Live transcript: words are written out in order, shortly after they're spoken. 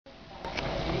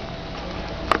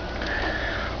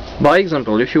By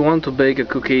example, if you want to bake a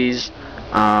cookies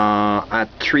at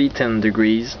 310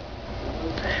 degrees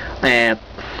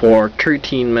for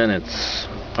 13 minutes,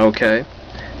 okay,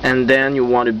 and then you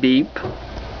want to beep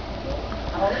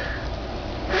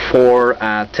for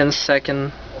 10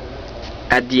 seconds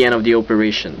at the end of the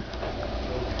operation.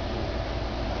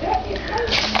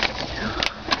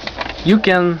 You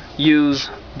can use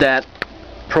that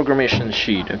programmation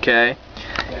sheet, okay?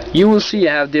 You will see you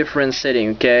have different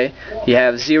settings, okay? You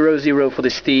have 0, 0 for the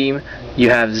steam, you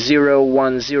have 0,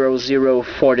 1, 0, 0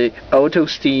 for the auto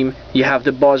steam, you have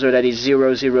the buzzer that is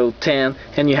 0, 0, 10,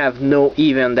 and you have no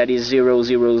even that is 0,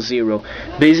 0, 0.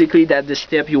 Basically that's the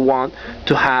step you want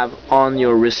to have on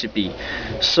your recipe.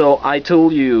 So I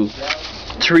told you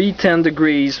 310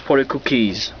 degrees for the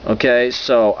cookies, okay?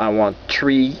 So I want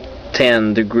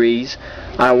 310 degrees,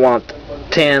 I want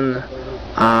 10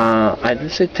 I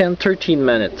didn't say 10, 13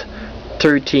 minutes,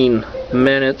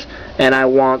 and I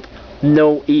want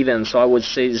no even, so I would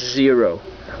say 0,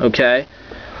 okay?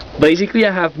 Basically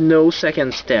I have no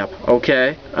second step,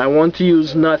 okay? I want to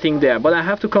use nothing there, but I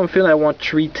have to confirm I want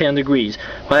 310 degrees,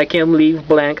 but I can leave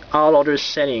blank all other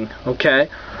setting, okay?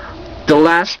 The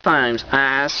last times I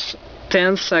asked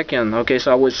 10 seconds, okay,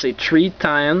 so I would say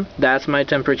 310, that's my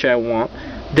temperature I want,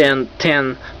 then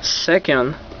 10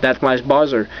 seconds, that's my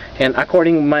buzzer, and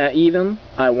according to my even,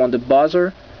 I want the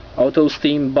buzzer, auto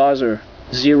steam buzzer,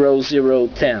 0, 0,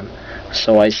 10.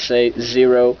 So I say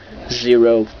 0,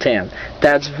 0, 10.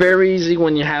 That's very easy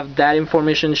when you have that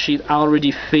information sheet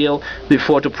already filled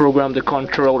before to program the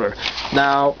controller.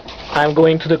 Now I'm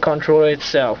going to the controller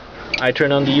itself. I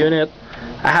turn on the unit.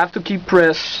 I have to keep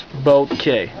press both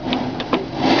key.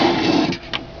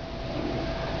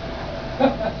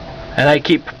 And I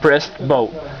keep pressed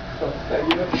both.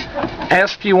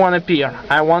 SP1 appear.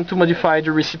 I want to modify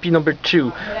the recipe number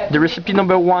 2. The recipe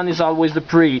number 1 is always the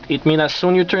preheat. It means as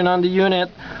soon as you turn on the unit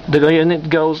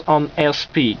goes on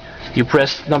SP. You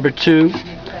press number 2,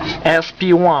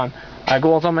 SP1. I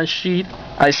go on my sheet,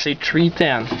 I say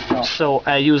 310. So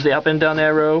I use the up and down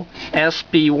arrow,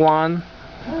 SP1,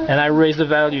 and I raise the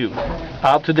value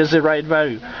up to the right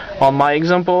value. On my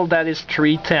example, that is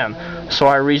 310. So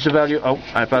I reach the value. Oh,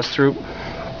 I pass through.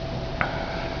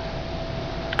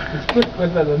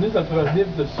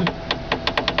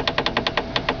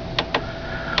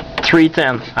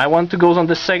 310. I want to go on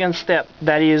the second step,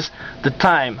 that is the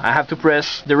time. I have to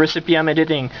press the recipe I'm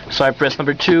editing, so I press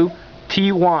number 2,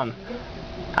 T1.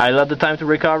 I let the time to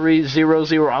recovery 0,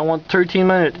 0. I want 13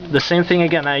 minutes. The same thing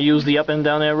again. I use the up and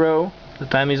down arrow. The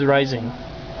time is rising.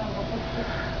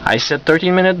 I set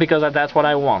 13 minutes because that's what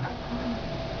I want.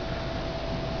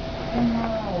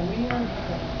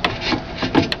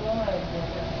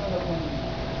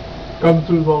 Comme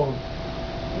tout le monde.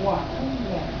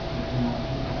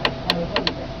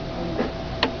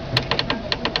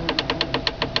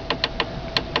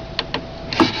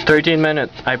 13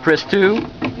 minutes. I press 2.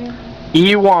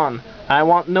 E1. I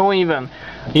want no even.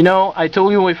 You know, I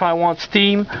told you if I want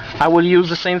steam, I will use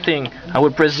the same thing. I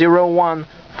will press 0, 1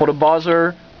 for the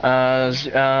buzzer.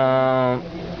 0,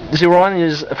 1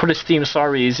 is for the steam,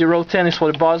 sorry. 0, 10 is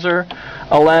for the buzzer.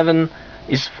 11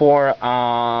 is for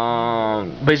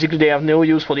basically they have no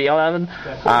use for the 11.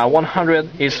 100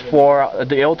 is for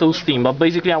the auto steam, but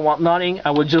basically I want nothing.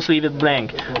 I will just leave it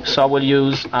blank, so I will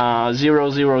use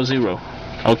 0, 0, 0.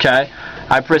 Okay,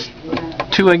 I press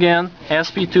 2 again,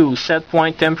 SP2, set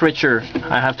point temperature.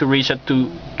 I have to reach it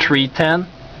to 310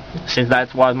 since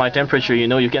that was my temperature. You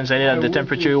know, you can set it at the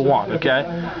temperature you want. Okay,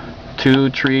 2,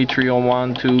 3,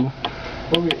 301, 2,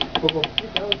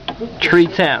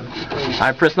 310.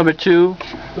 I press number 2,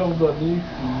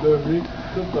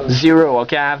 0.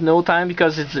 Okay, I have no time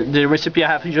because it's the recipe. I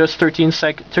have just 13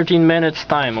 minutes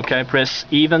time. Okay, I press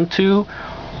even 2.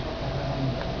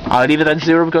 I'll leave it at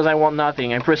 0 because I want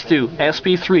nothing. I press 2,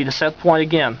 SP3, the set point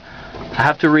again. I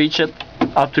have to reach it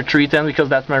up to 310 because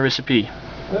that's my recipe.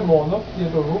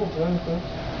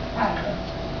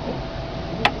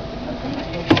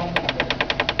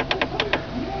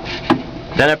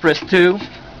 Then I press 2,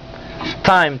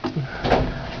 time.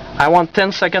 I want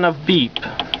 10 seconds of beep.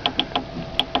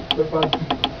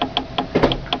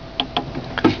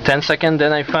 10 seconds,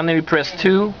 then I finally press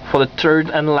 2 for the third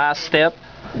and last step.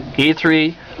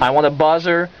 E3, I want a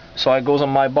buzzer, so I goes on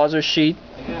my buzzer sheet.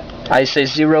 I say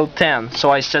 0, 10, so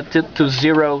I set it to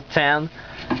 0, 10.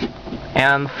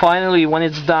 And finally, when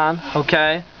it's done,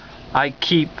 okay, I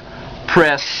keep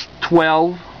press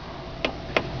 12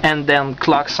 and then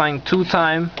clock sign 2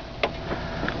 times,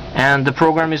 and the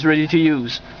program is ready to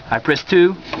use. I press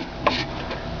 2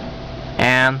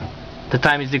 and the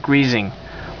time is decreasing.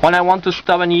 When I want to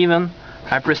stop an even,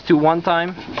 I press 2 one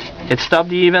time It stopped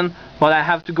the event, but I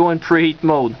have to go in preheat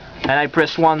mode, and I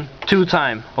press 1 2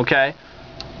 times. Okay,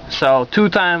 so 2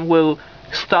 times will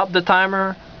stop the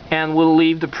timer and will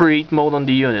leave the preheat mode on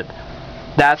the unit.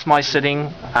 That's my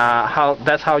setting.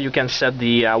 That's how you can set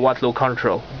the Watlow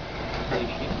control.